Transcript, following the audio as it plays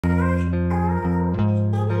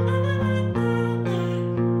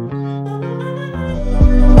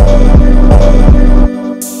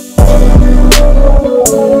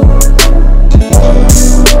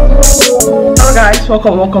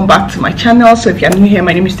welcome back to my channel. So if you're new here,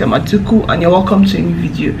 my name is Tematuku and you're welcome to a new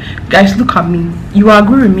video. Guys, look at me. You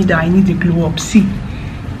agree with me that I need a glow up. See,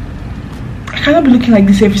 I cannot be looking like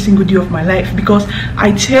this every single day of my life, because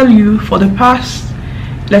I tell you, for the past,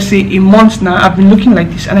 let's say, a month now, I've been looking like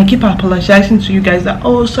this, and I keep apologizing to you guys that,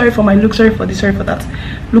 oh, sorry for my look, sorry for this, sorry for that.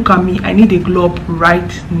 Look at me. I need a glow up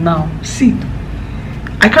right now. See,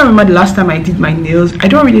 I can't remember the last time I did my nails. I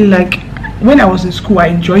don't really like, when I was in school, I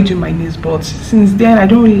enjoyed doing my nails, but since then I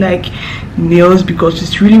don't really like nails because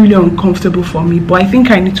it's really uncomfortable for me. But I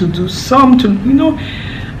think I need to do some to, you know,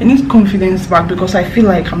 I need confidence back, because I feel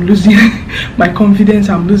like I'm losing my confidence,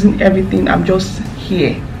 I'm losing everything. I'm just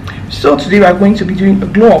here. So today we are going to be doing a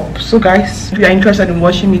glow up. So guys, if you are interested in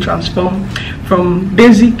watching me transform from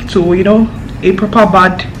basic to, you know, a proper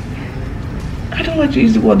bad, I don't like to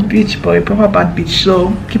use the word bitch, but a proper bad bitch.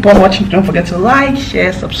 So keep on watching. Don't forget to like,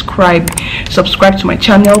 share, subscribe to my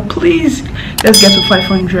channel, please. Let's get to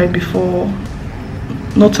 500 before,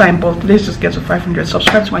 no time, but let's just get to 500.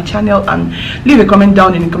 Subscribe to my channel and leave a comment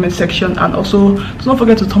down in the comment section, and also do not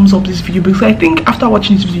forget to thumbs up this video, because I think after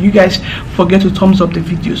watching this video you guys forget to thumbs up the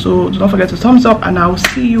video. So do not forget to thumbs up, and I will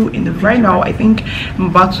see you in the right now. I think I'm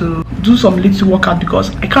about to do some little workout,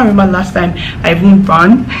 because I can't remember last time I even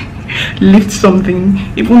ran, lift something,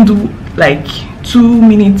 even do like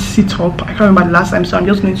 2-minute sit-up. I can't remember the last time. So I'm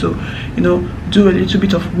just going to, you know, do a little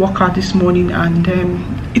bit of workout this morning, and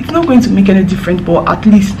it's not going to make any difference, but at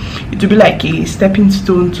least it will be like a stepping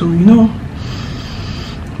stone to, you know,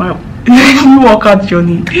 my new workout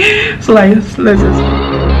journey. So like, let's just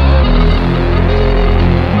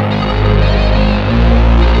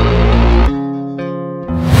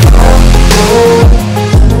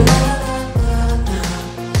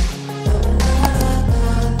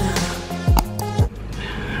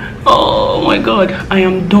God, I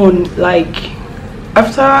am done. Like,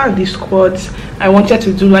 after the squats, I wanted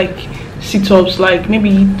to do like sit-ups, like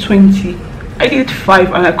maybe 20. I did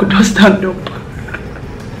 5 and I could not stand up.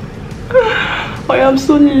 I am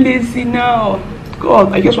so lazy now.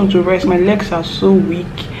 God, I just want to rest. My legs are so weak.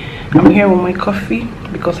 I'm here with my coffee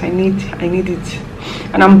because I need it,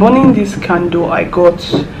 and I'm burning this candle I got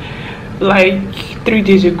like 3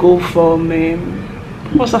 days ago from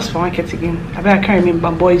what's that supermarket again? I can't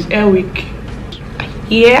remember, but it's Air Week.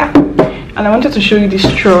 Yeah, and I wanted to show you these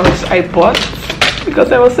straws I bought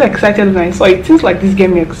because I was so excited when I saw it. Things like this get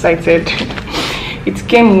me excited. It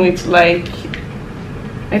came with like,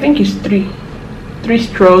 I think it's three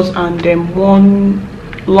straws and then one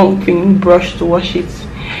long thing brush to wash it.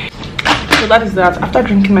 So that is that. After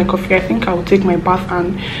drinking my coffee, I think I will take my bath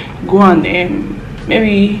and go and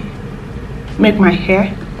maybe make my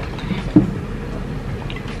hair.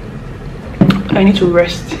 I need to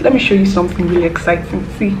rest. Let me show you something really exciting.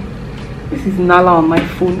 See, this is Nala on my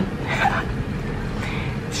phone.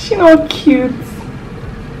 Is she not cute?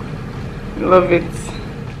 Love it.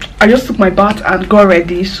 I just took my bath and got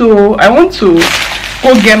ready, so I want to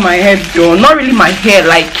go get my hair done. Not really my hair,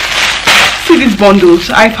 like, see these bundles.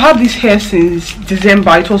 I've had this hair since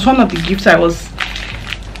December. It was one of the gifts I was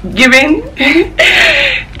given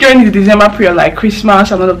during the December period, like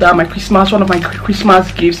Christmas and all of that. One of my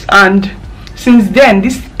Christmas gifts, and since then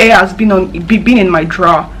this hair has been in my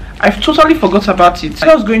drawer. I've totally forgot about it.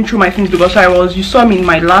 I was going through my things because you saw me in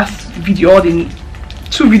my last video, or in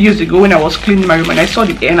 2 videos ago, when I was cleaning my room, and I saw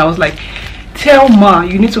the hair and I was like, tell Ma,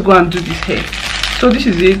 you need to go and do this hair. So this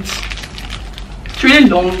is it. It's really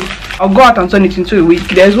long. I'll go out and turn it into a wig.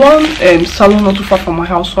 There's one salon not too far from my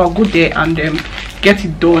house, so I'll go there and get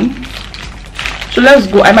it done. So let's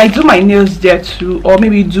go. I might do my nails there too, or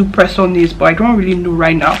maybe do press on nails, but I don't really know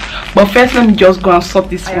right now. But first, let me just go and sort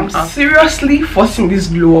this one out. Seriously forcing this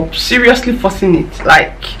glow up, seriously forcing it.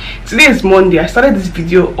 Like, today is Monday. I started this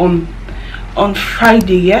video on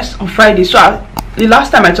Friday. Yes, on Friday. So the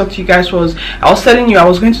last time I talked to you guys was, I was telling you I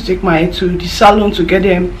was going to take my hair to the salon to get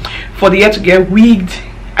them, for the hair to get wigged.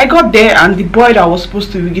 I got there and the boy that was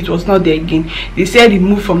supposed to wig it was not there again. They said he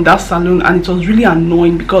moved from that salon, and it was really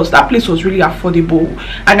annoying because that place was really affordable,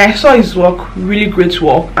 and I saw his work, really great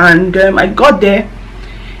work, and I got there,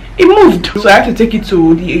 he moved, so I had to take it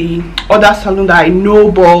to the other salon that I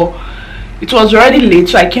know, but it was already late.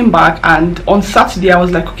 So I came back, and on Saturday I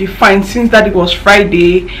was like, okay fine, since that it was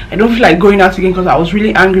Friday, I don't feel like going out again, because I was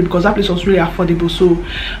really angry because that place was really affordable. So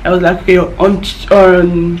I was like, okay,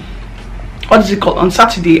 on what is it called, on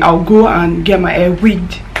Saturday I'll go and get my hair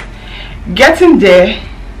wigged. Getting there,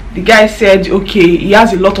 the guy said okay, he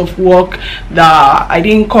has a lot of work, that I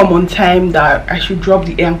didn't come on time, that I should drop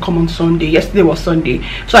the hair and come on Sunday. Yesterday was Sunday,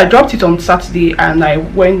 so I dropped it on Saturday, and I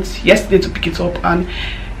went yesterday to pick it up, and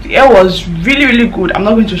The hair was really good. I'm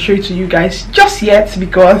not going to show it to you guys just yet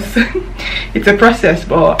because it's a process,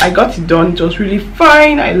 but I got it done. It was really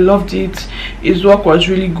fine. I loved it. His work was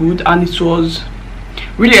really good, and it was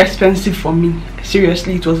really expensive for me.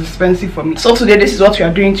 Seriously, it was expensive for me. So today, this is what we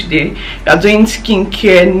are doing today. We are doing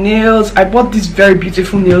skincare, nails. I bought these very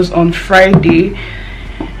beautiful nails on Friday.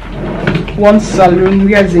 One salon.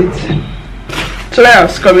 Where is it? So when I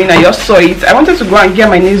was coming, I just saw it. I wanted to go and get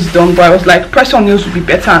my nails done, but I was like, press-on nails would be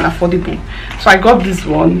better and affordable. So I got this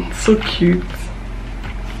one. So cute.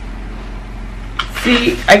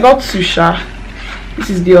 See, I got Susha. This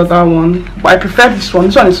is the other one, but I prefer this one.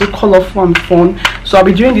 This one is so colorful and fun. So I'll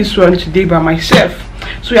be doing this one today by myself.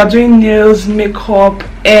 So we are doing nails, makeup,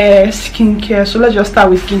 hair, skincare. So let's just start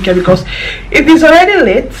with skincare because it is already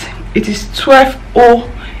late. It is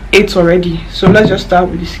 12:08 already. So let's just start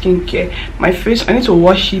with the skincare. My face, I need to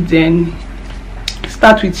wash it, then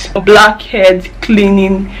start with a blackhead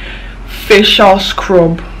cleaning facial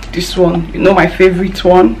scrub. This one, you know, my favorite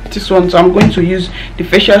one, this one. So I'm going to use the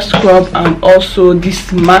facial scrub and also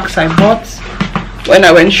this mask I bought when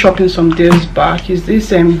I went shopping some days back. Is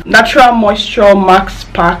this natural moisture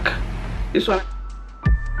mask pack. This one.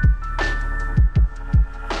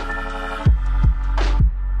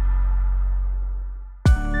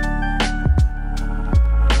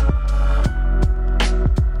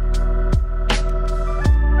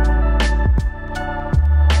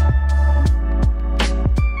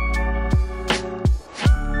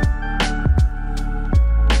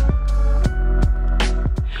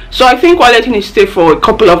 So I think while letting it stay for a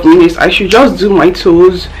couple of minutes, I should just do my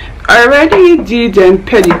toes. I already did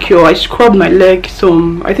pedicure. I scrubbed my leg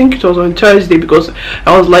some, I think it was on Thursday, because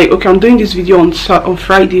I was like, okay, I'm doing this video on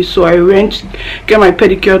Friday, so I went to get my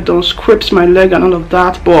pedicure done, scraped my leg and all of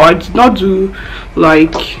that, but I did not do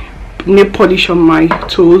like nail polish on my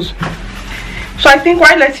toes. So I think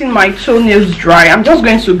while letting my toenails dry, I'm just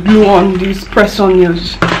going to glue on these press-on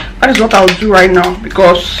nails. That is what I'll do right now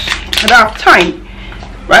because I don't have time.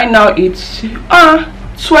 Right now it's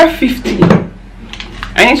 12:50.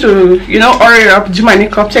 I need to, you know, hurry up, do my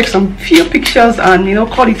makeup, take some few pictures, and you know,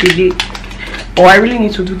 call it a day. But I really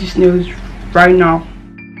need to do these nails right now.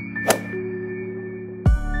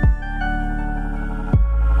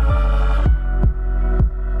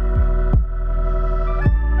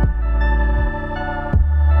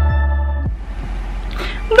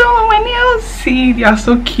 No, my nails, see, they are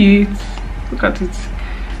so cute. Look at it.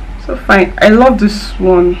 So fine. I love this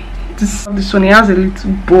one. This one, it has a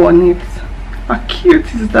little bow on it. How cute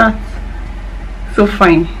is that? So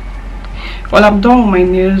fine. Well, I'm done with my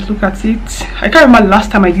nails. Look at it. I can't remember the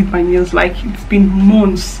last time I did my nails. Like, it's been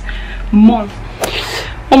months.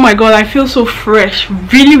 Oh my god, I feel so fresh.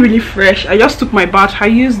 Really fresh. I just took my bath. I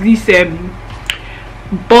used this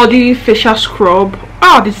body facial scrub.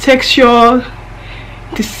 The texture,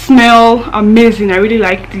 the smell, amazing. I really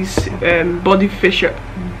like this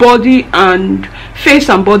body and face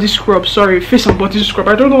and body scrub. Sorry, face and body scrub.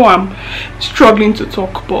 I don't know why I'm struggling to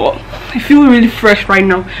talk, but I feel really fresh right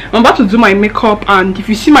now. I'm about to do my makeup, and if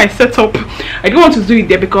you see my setup, I don't want to do it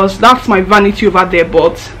there because that's my vanity over there,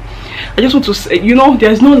 but I just want to say, you know,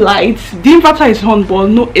 there's no lights, the inverter is on but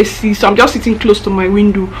no AC, so I'm just sitting close to my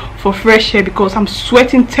window for fresh air because I'm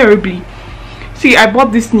sweating terribly. See, I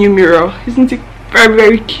bought this new mirror. Isn't it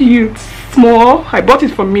very cute? Small. I bought it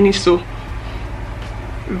from Miniso.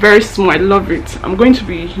 Very small. I love it. I'm going to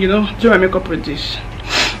be, you know, do my makeup with this.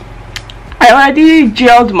 I already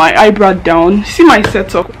gelled my eyebrow down. See my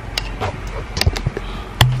setup.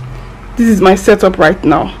 This is my setup right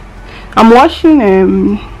now. I'm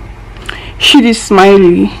watching She is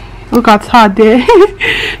Smiley. Look at her there.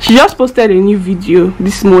 She just posted a new video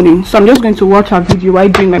this morning, so I'm just going to watch her video while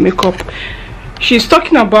doing my makeup. She's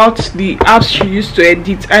talking about the apps she used to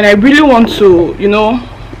edit, and I really want to, you know,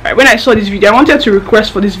 when I saw this video, I wanted to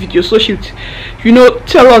request for this video so she'd, you know,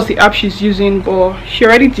 tell us the app she's using, but she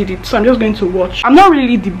already did it, so I'm just going to watch. I'm not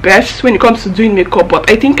really the best when it comes to doing makeup, but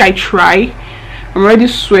I think I try. I'm already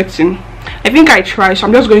sweating. I think I try, so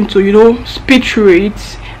I'm just going to, you know, speed through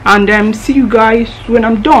it and see you guys when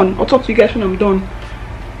I'm done. I'll talk to you guys when I'm done.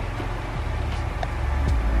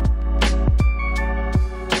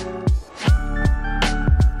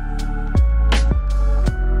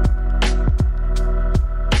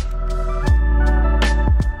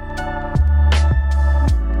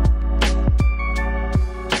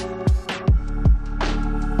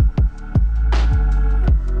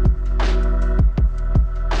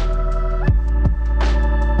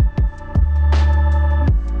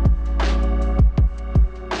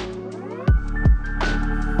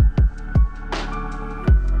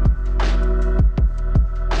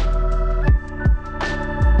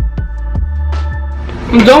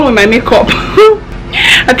 I'm done with my makeup.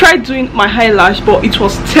 I tried doing my eyelash, but it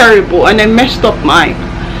was terrible, and I messed up my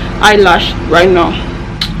eyelash right now.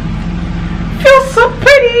 Feels so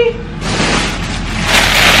pretty.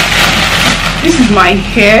 This is my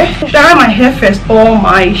hair. Should I wear my hair first or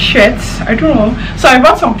my shirts? I don't know. So I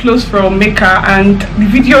bought some clothes from Maker, and the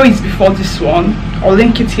video is before this one. I'll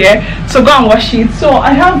link it here, so go and watch it. So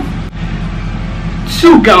I have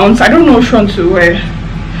 2 gowns. I don't know which one to wear.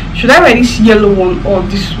 Should I wear this yellow one or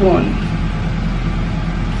this one?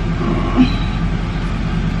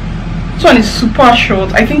 This one is super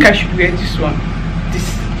short. I think I should wear this one. This.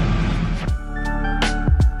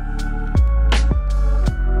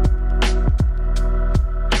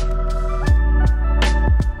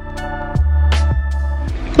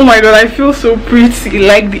 Oh my god, I feel so pretty.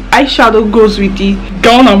 Like the eyeshadow goes with the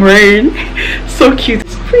gown I'm wearing. So cute.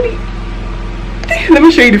 It's pretty. Let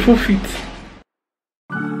me show you the full fit.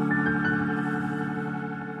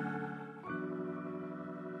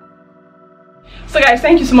 So guys,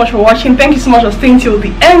 thank you so much for watching. Thank you so much for staying till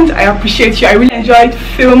the end. I appreciate you. I really enjoyed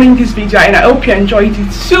filming this video, and I hope you enjoyed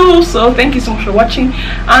it too. So thank you so much for watching,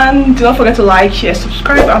 and do not forget to like, share,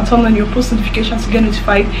 subscribe, and turn on your post notifications to get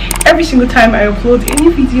notified every single time I upload a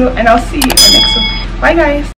new video. And I'll see you in the next one. Bye guys.